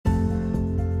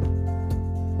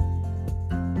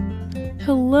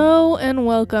Hello and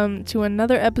welcome to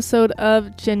another episode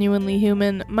of Genuinely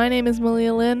Human. My name is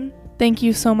Malia Lynn. Thank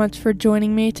you so much for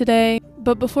joining me today.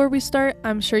 But before we start,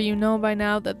 I'm sure you know by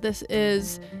now that this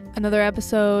is another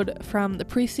episode from the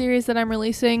pre-series that I'm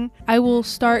releasing. I will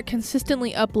start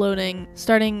consistently uploading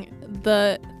starting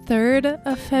the 3rd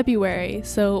of February,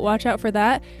 so watch out for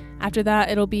that. After that,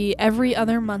 it'll be every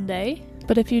other Monday.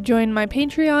 But if you join my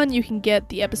Patreon, you can get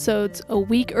the episodes a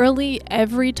week early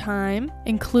every time,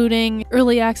 including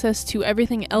early access to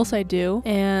everything else I do,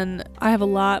 and I have a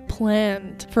lot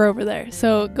planned for over there.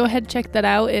 So go ahead and check that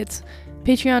out. It's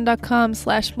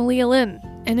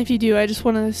patreon.com/MaliaLynn. And if you do, I just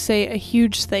want to say a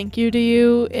huge thank you to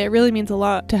you. It really means a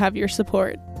lot to have your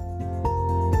support.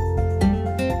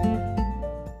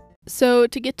 So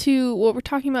to get to what we're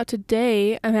talking about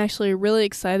today, I'm actually really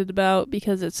excited about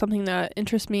because it's something that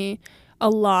interests me a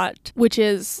lot, which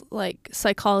is like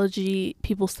psychology,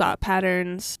 people's thought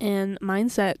patterns, and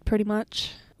mindset pretty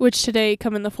much, which today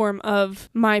come in the form of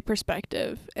my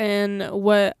perspective and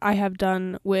what I have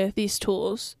done with these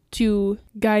tools to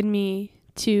guide me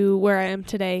to where I am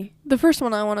today. The first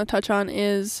one I want to touch on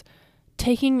is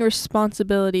taking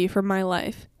responsibility for my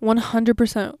life.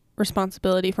 100%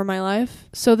 responsibility for my life.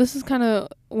 So this is kind of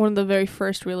one of the very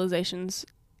first realizations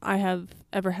I have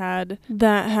ever had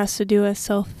that has to do with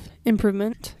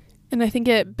self-improvement. And I think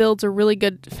it builds a really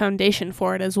good foundation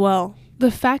for it as well. The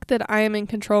fact that I am in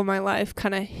control of my life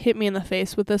kind of hit me in the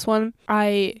face with this one.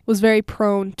 I was very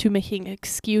prone to making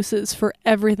excuses for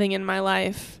everything in my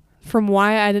life, from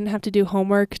why I didn't have to do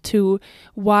homework to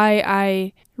why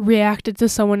I reacted to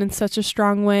someone in such a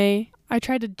strong way. I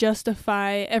tried to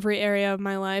justify every area of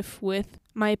my life with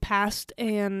my past,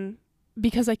 and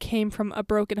because I came from a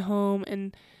broken home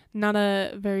and not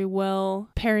a very well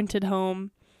parented home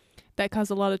that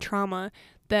caused a lot of trauma,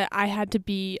 that I had to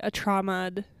be a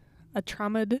traumatized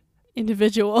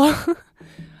individual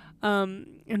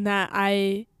and that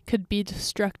I could be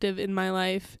destructive in my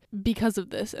life because of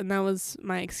this, and that was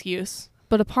my excuse.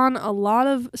 But upon a lot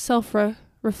of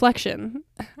self-reflection,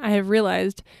 I have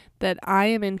realized that I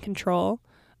am in control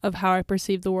of how I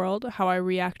perceive the world, how I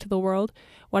react to the world,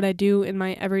 what I do in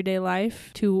my everyday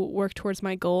life to work towards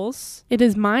my goals. It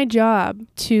is my job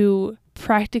to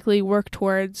practically work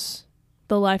towards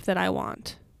the life that I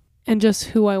want and just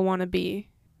who I want to be.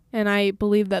 And I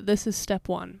believe that this is step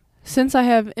one. Since I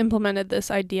have implemented this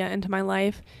idea into my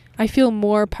life, I feel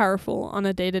more powerful on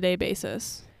a day-to-day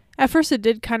basis. At first it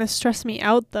did kind of stress me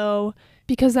out though,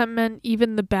 because that meant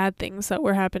even the bad things that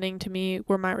were happening to me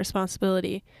were my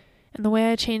responsibility. And the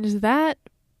way I changed that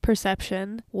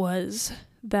perception was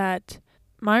that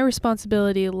my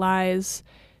responsibility lies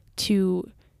to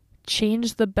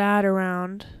change the bad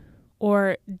around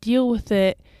or deal with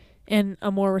it in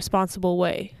a more responsible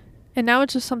way. And now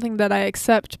it's just something that I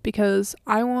accept because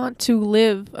I want to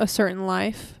live a certain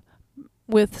life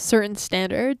with certain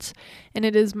standards, and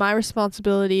it is my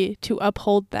responsibility to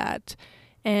uphold that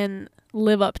and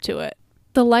live up to it.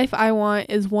 The life I want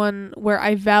is one where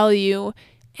I value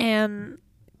and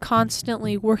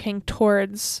constantly working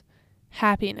towards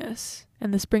happiness.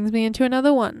 And this brings me into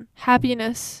another one.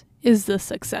 Happiness is the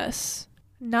success.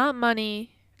 Not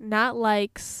money, not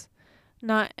likes,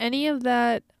 not any of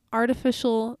that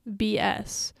artificial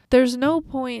BS. There's no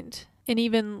point in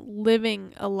even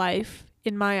living a life,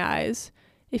 in my eyes,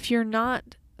 if you're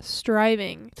not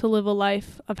striving to live a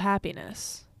life of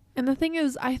happiness. And the thing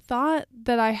is, I thought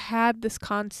that I had this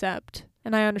concept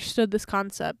and I understood this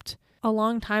concept a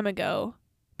long time ago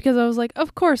because I was like,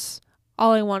 of course,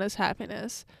 all I want is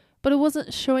happiness. But it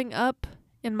wasn't showing up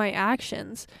in my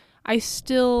actions. I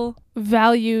still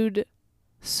valued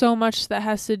so much that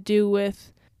has to do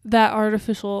with that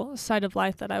artificial side of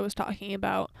life that I was talking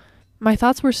about. My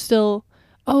thoughts were still,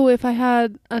 oh, if I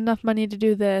had enough money to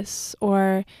do this,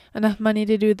 or enough money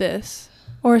to do this,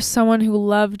 or someone who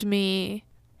loved me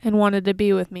and wanted to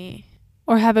be with me,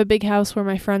 or have a big house where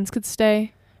my friends could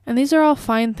stay. And these are all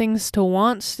fine things to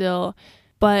want still,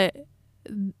 but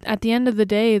at the end of the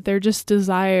day, they're just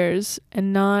desires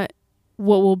and not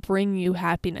what will bring you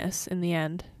happiness in the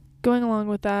end. Going along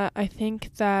with that, I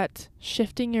think that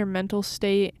shifting your mental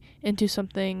state into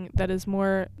something that is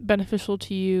more beneficial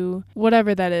to you,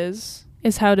 whatever that is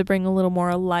how to bring a little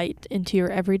more light into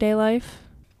your everyday life.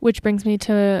 Which brings me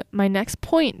to my next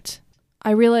point.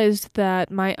 I realized that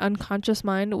my unconscious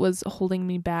mind was holding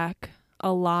me back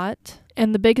a lot.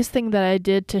 And the biggest thing that I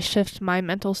did to shift my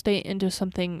mental state into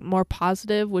something more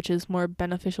positive, which is more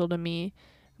beneficial to me,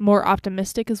 more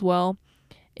optimistic as well,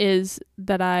 is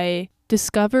that I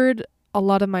discovered a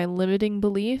lot of my limiting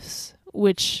beliefs,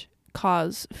 which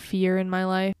cause fear in my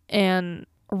life and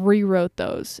rewrote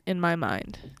those in my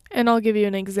mind. And I'll give you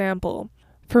an example.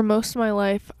 For most of my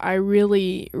life, I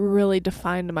really, really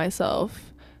defined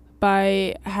myself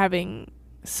by having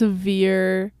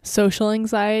severe social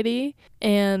anxiety,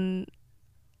 and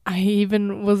I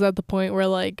even was at the point where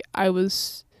like I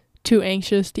was too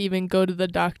anxious to even go to the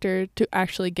doctor to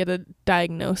actually get a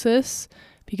diagnosis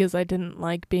because I didn't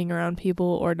like being around people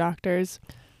or doctors.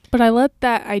 But I let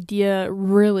that idea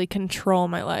really control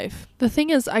my life. The thing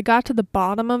is, I got to the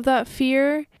bottom of that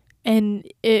fear and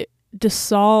it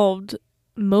dissolved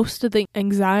most of the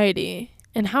anxiety.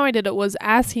 And how I did it was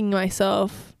asking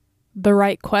myself the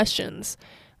right questions.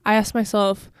 I asked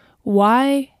myself,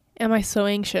 why am I so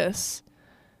anxious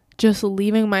just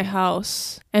leaving my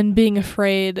house and being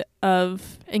afraid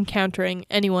of encountering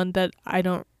anyone that I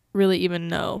don't really even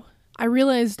know? I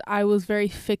realized I was very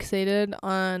fixated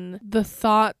on the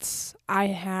thoughts I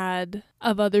had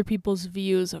of other people's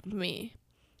views of me.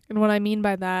 And what I mean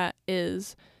by that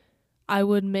is I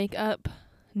would make up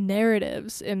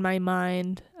narratives in my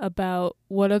mind about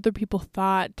what other people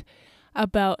thought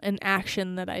about an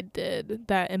action that I did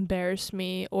that embarrassed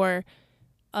me, or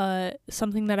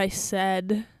something that I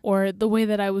said, or the way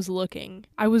that I was looking.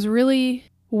 I was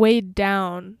really weighed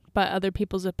down by other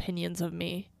people's opinions of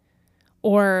me,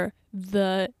 or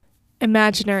the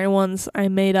imaginary ones I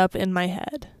made up in my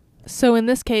head. So in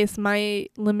this case, my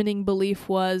limiting belief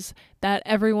was that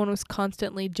everyone was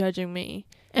constantly judging me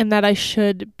and that I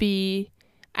should be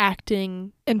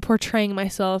acting and portraying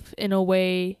myself in a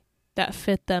way that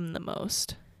fit them the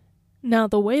most. Now,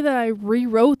 the way that I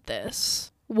rewrote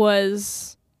this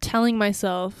was telling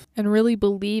myself and really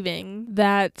believing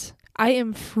that I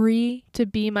am free to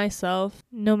be myself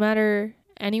no matter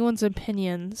anyone's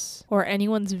opinions or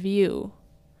anyone's view.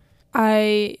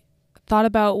 I thought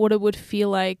about what it would feel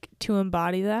like to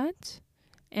embody that,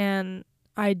 and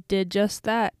I did just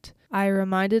that. I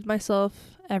reminded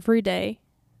myself every day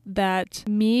that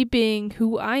me being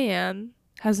who I am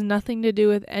has nothing to do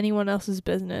with anyone else's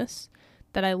business,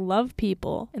 that I love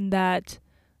people, and that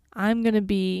I'm going to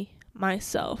be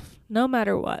myself no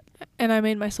matter what. And I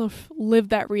made myself live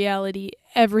that reality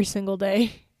every single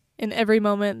day in every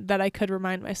moment that I could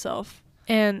remind myself.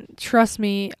 And trust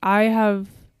me, I have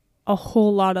a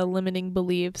whole lot of limiting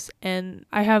beliefs, and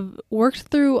I have worked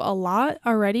through a lot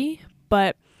already,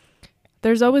 but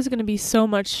there's always going to be so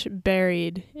much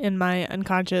buried in my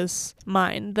unconscious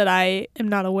mind that I am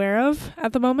not aware of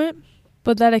at the moment.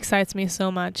 But that excites me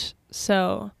so much.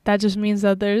 So that just means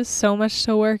that there's so much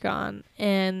to work on,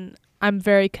 and I'm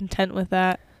very content with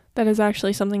that. That is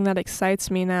actually something that excites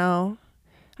me now.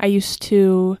 I used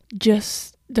to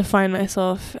just define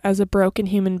myself as a broken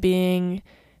human being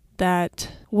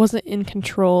that wasn't in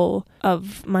control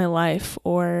of my life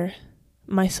or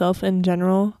myself in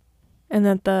general, and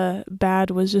that the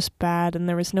bad was just bad and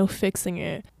there was no fixing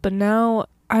it. But now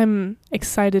I'm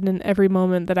excited in every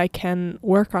moment that I can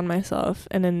work on myself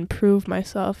and improve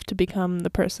myself to become the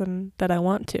person that I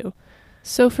want to.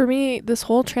 So for me, this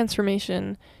whole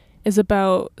transformation is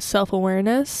about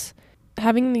self-awareness,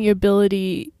 having the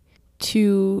ability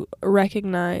to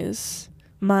recognize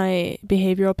my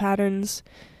behavioral patterns,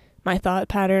 my thought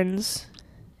patterns,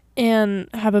 and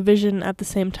have a vision at the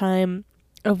same time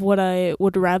of what I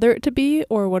would rather it to be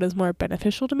or what is more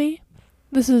beneficial to me.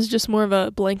 This is just more of a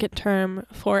blanket term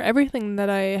for everything that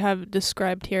I have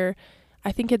described here.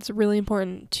 I think it's really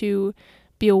important to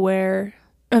be aware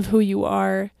of who you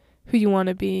are, who you want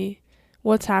to be,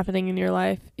 what's happening in your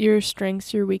life, your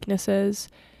strengths, your weaknesses,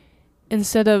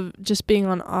 instead of just being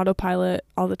on autopilot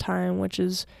all the time, which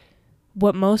is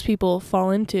what most people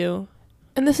fall into.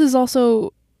 And this is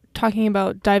also talking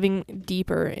about diving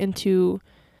deeper into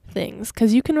things,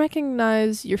 because you can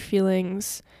recognize your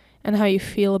feelings and how you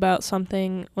feel about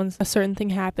something when a certain thing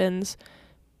happens,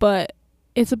 but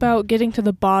it's about getting to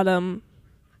the bottom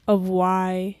of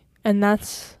why, and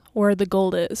that's where the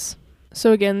gold is.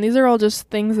 So again, these are all just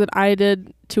things that I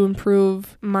did to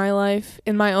improve my life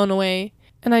in my own way,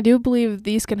 and I do believe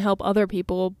these can help other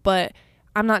people, but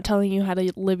I'm not telling you how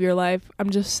to live your life. I'm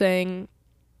just saying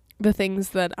the things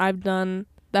that I've done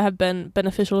that have been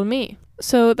beneficial to me.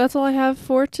 So that's all I have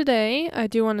for today. I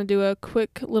do want to do a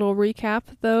quick little recap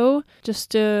though,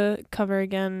 just to cover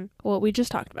again what we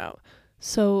just talked about.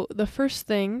 So the first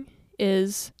thing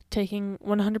is taking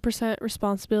 100%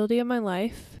 responsibility of my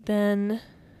life, then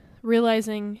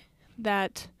realizing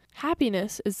that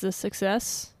happiness is the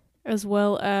success, as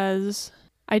well as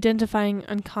identifying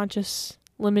unconscious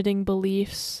limiting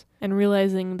beliefs and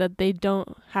realizing that they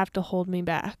don't have to hold me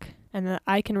back and that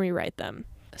I can rewrite them.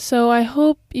 So I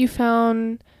hope you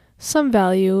found some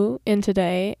value in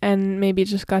today and maybe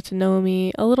just got to know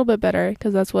me a little bit better,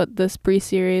 because that's what this Brie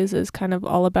series is kind of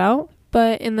all about.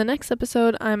 But in the next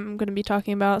episode, I'm going to be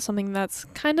talking about something that's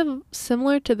kind of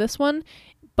similar to this one,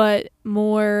 but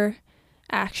more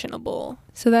actionable.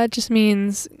 So that just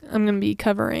means I'm going to be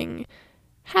covering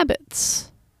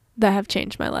habits that have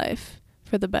changed my life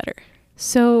for the better.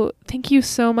 So thank you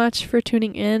so much for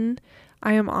tuning in.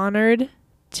 I am honored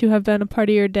to have been a part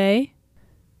of your day.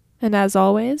 And as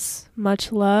always,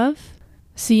 much love.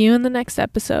 See you in the next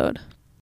episode.